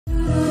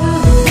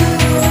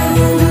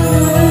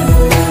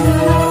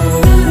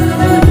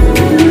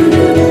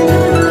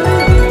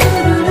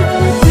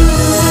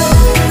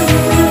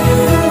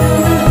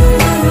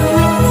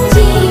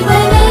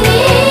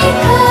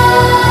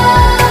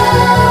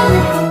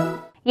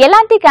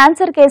ఎలాంటి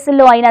క్యాన్సర్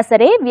కేసుల్లో అయినా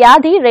సరే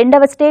వ్యాధి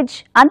రెండవ స్టేజ్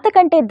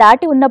అంతకంటే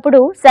దాటి ఉన్నప్పుడు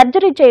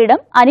సర్జరీ చేయడం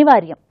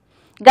అనివార్యం.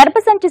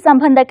 గర్భసంచి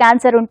సంబంధ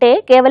క్యాన్సర్ ఉంటే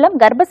కేవలం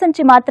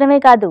గర్భసంచి మాత్రమే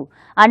కాదు,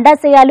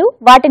 అండాశయాలు,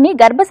 వాటిని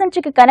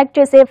గర్భసంచికి కనెక్ట్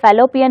చేసే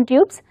ఫాలోపియన్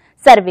ట్యూబ్స్,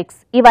 సర్విక్స్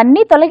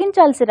ఇవన్నీ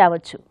తొలగించాల్సి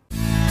రావచ్చు.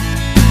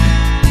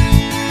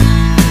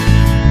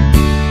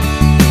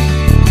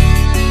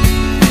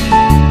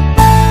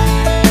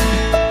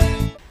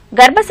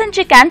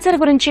 గర్భసంచి క్యాన్సర్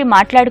గురించి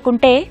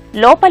మాట్లాడుకుంటే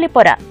లోపలి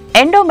పొర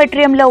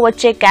ఎండోమెట్రియంలో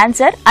వచ్చే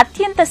క్యాన్సర్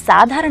అత్యంత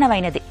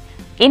సాధారణమైనది.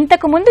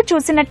 ఇంతకు ముందు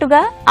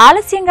చూసినట్టుగా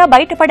ఆలస్యంగా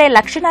బయటపడే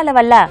లక్షణాల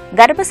వల్ల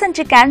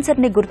గర్భసంచి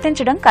క్యాన్సర్ ని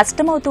గుర్తించడం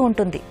కష్టమవుతూ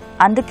ఉంటుంది.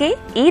 అందుకే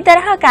ఈ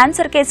తరహా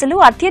క్యాన్సర్ కేసులు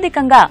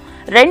అత్యధికంగా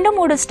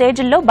 2-3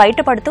 స్టేజ్ల్లో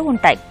బయటపడుతూ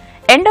ఉంటాయి.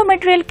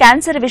 ఎండోమెట్రియల్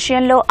క్యాన్సర్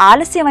విషయంలో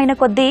ఆలస్యమైన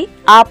కొద్దీ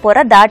ఆ పొర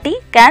దాటి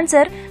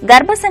క్యాన్సర్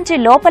గర్భసంచి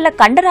లోపల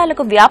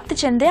కండరాలకు వ్యాప్తి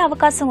చెందే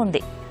అవకాశం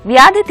ఉంది.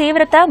 వ్యాధి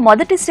తీవ్రత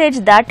మొదటి స్టేజ్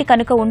దాటి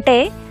కనుక ఉంటే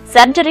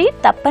సర్జరీ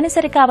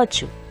తప్పనిసరి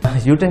కావచ్చు.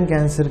 యూటైన్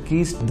క్యాన్సర్ కి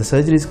the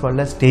surgery is called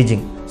as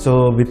staging. So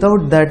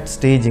without that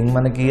staging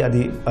మనకి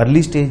అది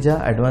ఎర్లీ స్టేజా,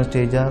 అడ్వాన్స్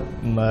స్టేజా,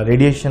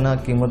 రేడియేషనా,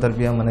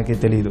 కీమోథెరపీయా మనకి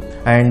తెలియదు.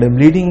 And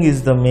bleeding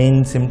is the main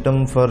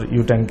symptom for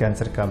యూటైన్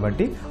cancer.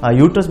 కాబట్టి ఆ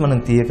యూట్రస్ మనం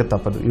తీయక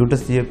తప్పదు.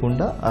 యూట్రస్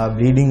తీయకుండా ఆ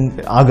బ్లీడింగ్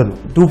ఆగదు.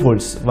 2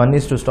 folds. 1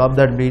 is to stop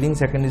that bleeding,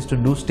 second is to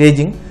do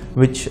staging,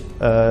 which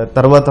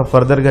తర్వాత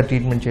ఫర్దర్గా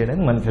ట్రీట్మెంట్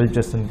చేయడానికి మనకి హెల్ప్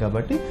చేస్తుంది.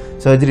 కాబట్టి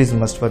surgery is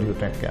must for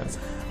యూటైన్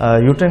cancer.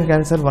 యూటైన్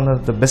cancer one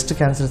of the best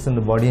cancers in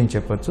the body అని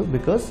చెప్పొచ్చు.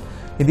 బికాస్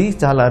ఇది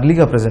చాలా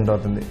ఎర్లీగా ప్రెజెంట్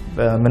అవుతుంది.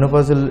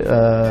 మెనోపాజల్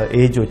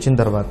ఏజ్ వచ్చిన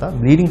తర్వాత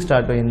బ్లీడింగ్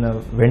స్టార్ట్ అయిన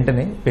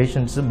వెంటనే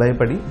పేషెంట్స్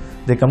భయపడి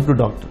they come to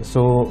doctor.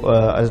 So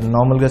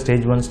నార్మల్గా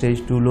స్టేజ్ 1,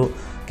 స్టేజ్ 2లో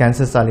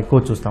క్యాన్సర్స్ చాలా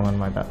ఎక్కువ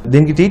చూస్తామన్నమాట.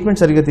 దీనికి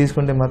ట్రీట్మెంట్ సరిగ్గా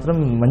తీసుకుంటే మాత్రం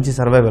మంచి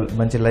సర్వైవల్,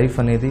 మంచి లైఫ్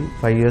అనేది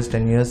 5 years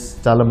 10 years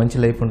చాలా మంచి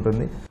లైఫ్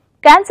ఉంటుంది.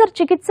 క్యాన్సర్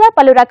చికిత్స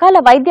పలు రకాల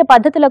వైద్య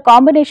పద్ధతుల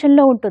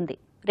కాంబినేషన్లో ఉంటుంది.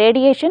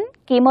 Radiation,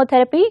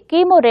 chemotherapy,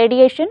 chemo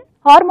radiation,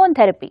 hormone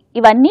therapy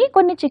ఇవన్నీ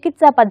కొన్ని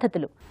చికిత్సా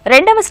పద్ధతులు.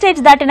 రెండవ స్టేజ్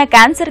దాటిన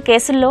క్యాన్సర్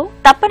కేసుల్లో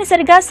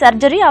తప్పనిసరిగా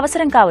సర్జరీ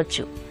అవసరం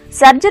కావచ్చు.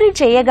 సర్జరీ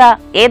చేయగా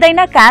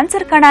ఏదైనా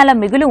క్యాన్సర్ కణాల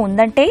మిగులు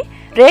ఉందంటే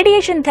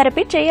రేడియేషన్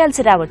థెరపీ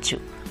చేయాల్సి రావచ్చు.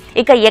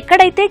 ఇక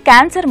ఎక్కడైతే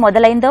క్యాన్సర్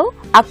మొదలైందో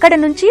అక్కడి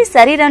నుంచి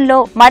శరీరంలో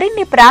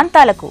మరిన్ని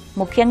ప్రాంతాలకు,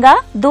 ముఖ్యంగా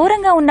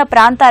దూరంగా ఉన్న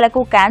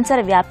ప్రాంతాలకు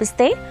క్యాన్సర్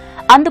వ్యాపిస్తే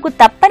అందుకు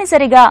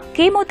తప్పనిసరిగా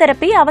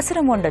కీమోథెరపీ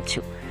అవసరం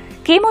ఉండొచ్చు.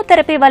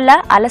 కీమోథెరపీ వల్ల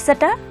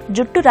అలసట,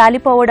 జుట్టు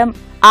రాలిపోవడం,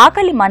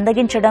 ఆకలి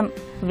మందగించడం,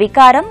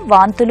 వికారం,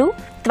 వాంతులు,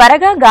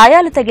 త్వరగా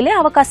గాయాలు తగిలే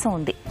అవకాశం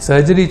ఉంది.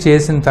 సర్జరీ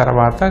చేసిన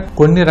తర్వాత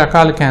కొన్ని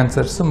రకాల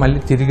క్యాన్సర్స్ మళ్ళీ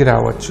తిరిగి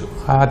రావచ్చు.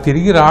 ఆ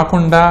తిరిగి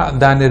రాకుండా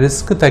దాని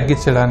రిస్క్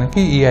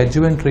తగ్గించడానికి ఈ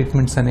అడ్జువెంట్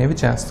ట్రీట్మెంట్స్ అనేవి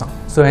చేస్తాం.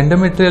 సో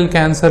ఎండోమెట్రియల్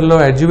క్యాన్సర్లో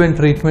అడ్జువెంట్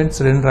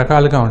ట్రీట్మెంట్స్ 2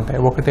 రకాలుగా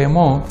ఉంటాయి.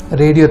 ఒకటేమో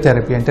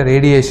రేడియోథెరపీ అంటే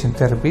రేడియేషన్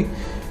థెరపీ,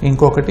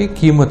 ఇంకొకటి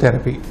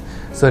కీమోథెరపీ.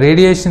 సో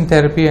రేడియేషన్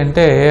థెరపీ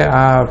అంటే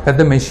ఆ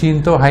పెద్ద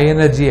మెషిన్తో హై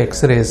ఎనర్జీ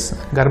ఎక్స్రేస్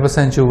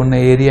గర్భసంచి ఉన్న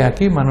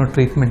ఏరియాకి మనం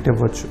ట్రీట్మెంట్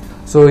ఇవ్వచ్చు.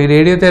 సో ఈ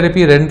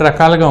రేడియోథెరపీ 2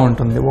 రకాలుగా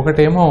ఉంటుంది.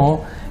 ఒకటేమో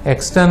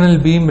ఎక్స్టర్నల్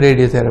బీమ్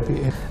రేడియోథెరపీ,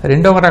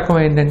 రెండవ రకం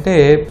ఏంటంటే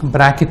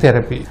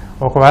బ్రాకిథెరపీ.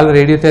 ఒకవేళ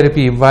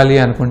రేడియోథెరపీ ఇవ్వాలి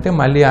అనుకుంటే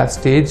మళ్ళీ ఆ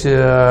స్టేజ్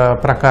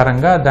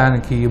ప్రకారంగా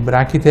దానికి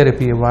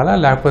బ్రాకిథెరపీ ఇవ్వాలా,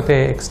 లేకపోతే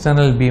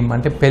ఎక్స్టర్నల్ బీమ్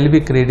అంటే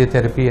పెల్విక్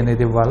రేడియోథెరపీ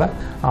అనేది ఇవ్వాలా,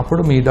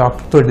 అప్పుడు మీ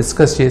డాక్టర్తో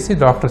డిస్కస్ చేసి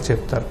డాక్టర్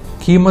చెప్తారు.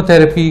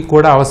 కీమోథెరపీ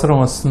కూడా అవసరం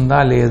వస్తుందా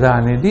లేదా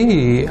అనేది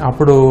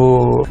అప్పుడు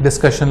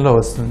డిస్కషన్లో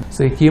వస్తుంది.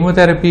 సో ఈ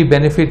కీమోథెరపీ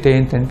బెనిఫిట్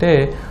ఏంటంటే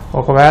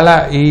ఒకవేళ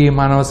ఈ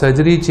మనం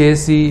సర్జరీ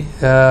చేసి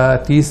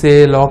తీసే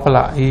లోపల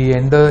ఈ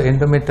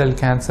ఎండోమెట్రియల్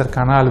క్యాన్సర్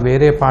కణాలు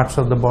వేరే పార్ట్స్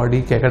ఆఫ్ ద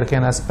బాడీకి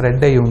ఎక్కడికైనా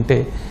స్ప్రెడ్ అయి ఉంటే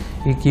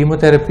ఈ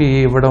కీమోథెరపీ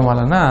ఇవ్వడం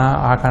వలన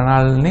ఆ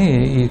కణాలని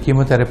ఈ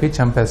కీమోథెరపీ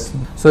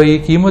చంపేస్తుంది. సో ఈ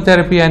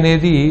కీమోథెరపీ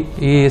అనేది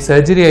ఈ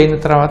సర్జరీ అయిన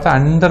తర్వాత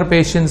అందరు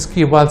పేషెంట్స్కి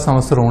ఇవ్వాల్సిన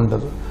అవసరం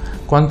ఉండదు.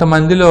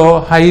 కొంతమందిలో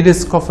హై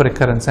రిస్క్ ఆఫ్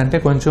రికరెన్స్ అంటే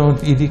కొంచెం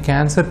ఇది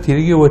క్యాన్సర్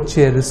తిరిగి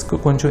వచ్చే రిస్క్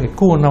కొంచెం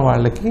ఎక్కువ ఉన్న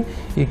వాళ్ళకి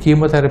ఈ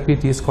కీమోథెరపీ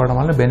తీసుకోవడం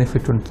వల్ల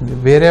బెనిఫిట్ ఉంటుంది.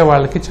 వేరే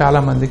వాళ్ళకి చాలా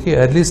మందికి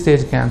ఎర్లీ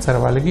స్టేజ్ క్యాన్సర్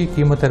వాళ్ళకి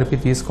కీమోథెరపీ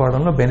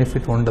తీసుకోవడంలో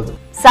బెనిఫిట్ ఉండదు.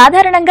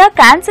 సాధారణంగా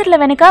క్యాన్సర్ల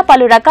వెనుక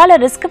పలు రకాల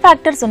రిస్క్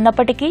ఫ్యాక్టర్స్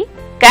ఉన్నప్పటికీ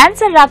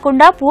క్యాన్సర్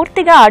రాకుండా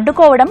పూర్తిగా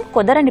అడ్డుకోవడం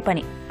కుదరని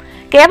పని.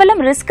 కేవలం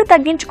రిస్క్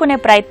తగ్గించుకునే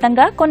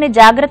ప్రయత్నంగా కొన్ని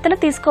జాగ్రత్తలు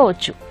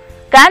తీసుకోవచ్చు.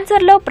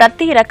 క్యాన్సర్లో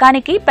ప్రతి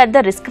రకానికి పెద్ద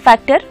రిస్క్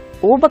ఫ్యాక్టర్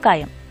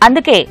ఊబకాయం.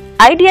 అందుకే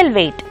ఐడియల్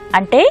వెయిట్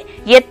అంటే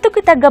ఎత్తుకు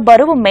తగ్గ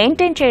బరువు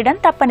మెయింటైన్ చేయడం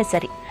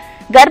తప్పనిసరి.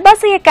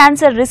 గర్భాశయ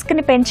క్యాన్సర్ రిస్క్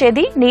ని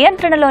పెంచేది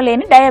నియంత్రణలో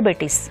లేని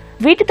డయాబెటీస్.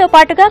 వీటితో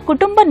పాటుగా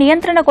కుటుంబ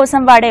నియంత్రణ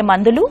కోసం వాడే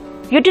మందులు,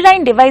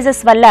 యూటిరైన్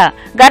డివైజెస్ వల్ల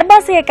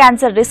గర్భాశయ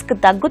క్యాన్సర్ రిస్క్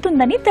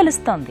తగ్గుతుందని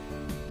తెలుస్తోంది.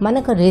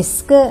 మనకు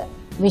రిస్క్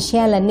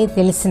విషయాలన్నీ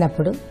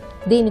తెలిసినప్పుడు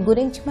దీని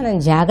గురించి మనం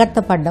జాగ్రత్త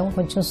పడడం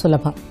కొంచెం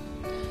సులభం.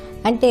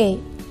 అంటే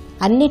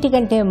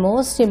అన్నిటికంటే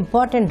మోస్ట్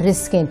ఇంపార్టెంట్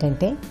రిస్క్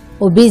ఏంటంటే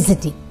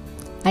ఒబేసిటీ,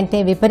 అంటే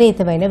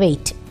విపరీతమైన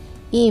వెయిట్.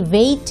 ఈ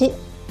వెయిట్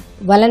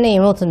వలన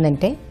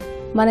ఏమవుతుందంటే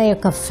మన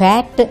యొక్క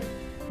ఫ్యాట్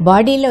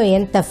బాడీలో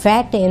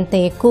ఎంత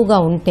ఎక్కువగా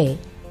ఉంటే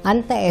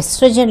అంత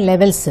ఎస్ట్రోజన్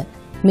లెవెల్స్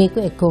మీకు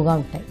ఎక్కువగా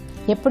ఉంటాయి.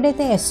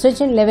 ఎప్పుడైతే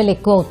ఎస్ట్రోజన్ లెవెల్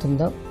ఎక్కువ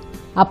అవుతుందో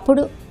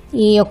అప్పుడు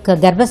ఈ యొక్క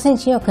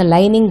గర్భసంచి యొక్క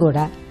లైనింగ్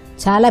కూడా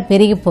చాలా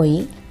పెరిగిపోయి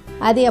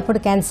అది అప్పుడు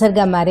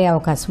క్యాన్సర్గా మారే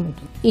అవకాశం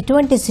ఉంటుంది.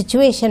 ఇటువంటి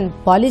సిచ్యువేషన్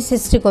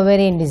పాలిసిస్టిక్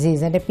ఒవేరియన్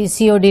డిజీజ్ అంటే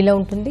PCODలో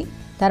ఉంటుంది.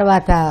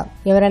 తర్వాత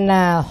ఎవరన్నా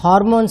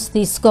హార్మోన్స్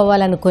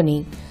తీసుకోవాలనుకొని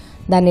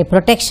దాన్ని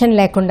ప్రొటెక్షన్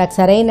లేకుండా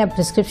సరైన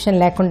ప్రిస్క్రిప్షన్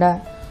లేకుండా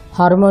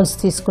హార్మోన్స్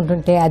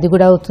తీసుకుంటుంటే అది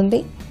కూడా అవుతుంది.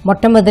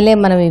 మొట్టమొదలే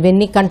మనం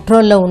ఇవన్నీ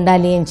కంట్రోల్లో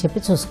ఉండాలి అని చెప్పి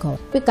చూసుకోవాలి.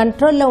 ఇవి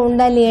కంట్రోల్లో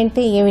ఉండాలి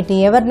అంటే ఏమిటి,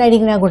 ఎవరిని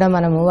అడిగినా కూడా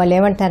వాళ్ళు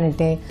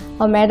ఏమంటారంటే,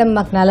 ఓ మేడం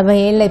మాకు 40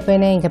 ఏళ్ళు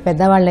అయిపోయినాయి, ఇంకా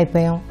పెద్దవాళ్ళు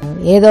అయిపోయాం,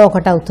 ఏదో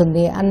ఒకటి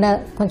అవుతుంది అన్న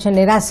కొంచెం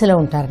నిరాశలో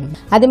ఉంటారు.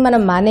 అది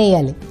మనం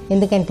మానేయాలి.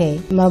 ఎందుకంటే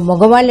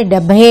మగవాళ్ళు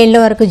 70 ఏళ్ళ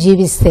వరకు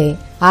జీవిస్తే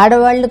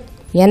ఆడవాళ్ళు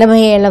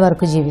 80 ఏళ్ల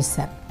వరకు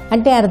జీవిస్తారు.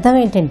 అంటే అర్థం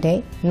ఏంటంటే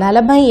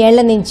 40 ఏళ్ల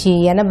నుంచి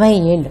 80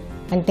 ఏళ్ళు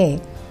అంటే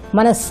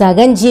మన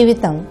సగం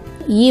జీవితం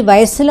ఈ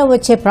వయసులో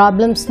వచ్చే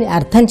ప్రాబ్లమ్స్ని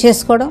అర్థం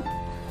చేసుకోవడం,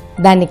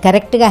 దాన్ని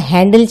కరెక్ట్గా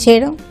హ్యాండిల్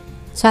చేయడం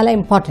చాలా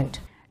ఇంపార్టెంట్.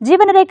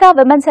 జీవనరేఖ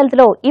విమెన్స్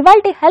హెల్త్లో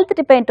ఇవాల్టి హెల్త్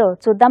టిప్ ఏంటో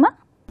చూద్దామా?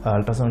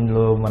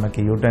 అల్ట్రాసౌండ్లో మనకి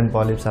యూటైన్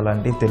పాలిప్స్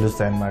అలాంటివి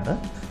తెలుస్తాయి అన్నమాట.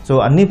 సో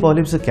అన్ని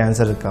పాలిప్స్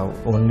క్యాన్సర్ కావు,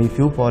 only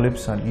few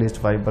polyps at least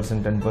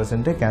 5%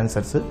 10%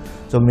 cancers.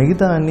 So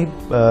మిగతా అన్ని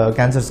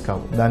క్యాన్సర్స్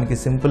కావు. దానికి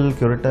simple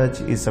క్యూరటాచ్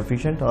is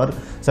sufficient are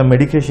some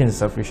medication is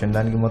sufficient.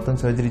 దానికి మొత్తం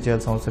సర్జరీ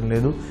చేయాల్సిన అవసరం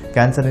లేదు,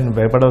 క్యాన్సర్ని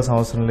భయపడాల్సిన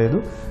అవసరం లేదు.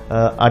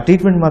 ఆ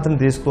ట్రీట్మెంట్ మాత్రం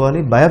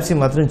తీసుకోవాలి, బయాప్సీ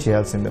మాత్రం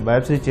చేయాల్సిందే.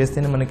 బయాప్సీ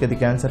చేస్తేనే మనకి అది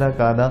క్యాన్సరా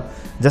కాదా,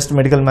 జస్ట్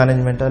మెడికల్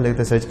మేనేజ్మెంటా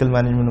లేకపోతే సర్జికల్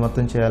మేనేజ్మెంట్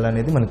మొత్తం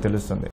చేయాలనేది మనకు తెలుస్తుంది.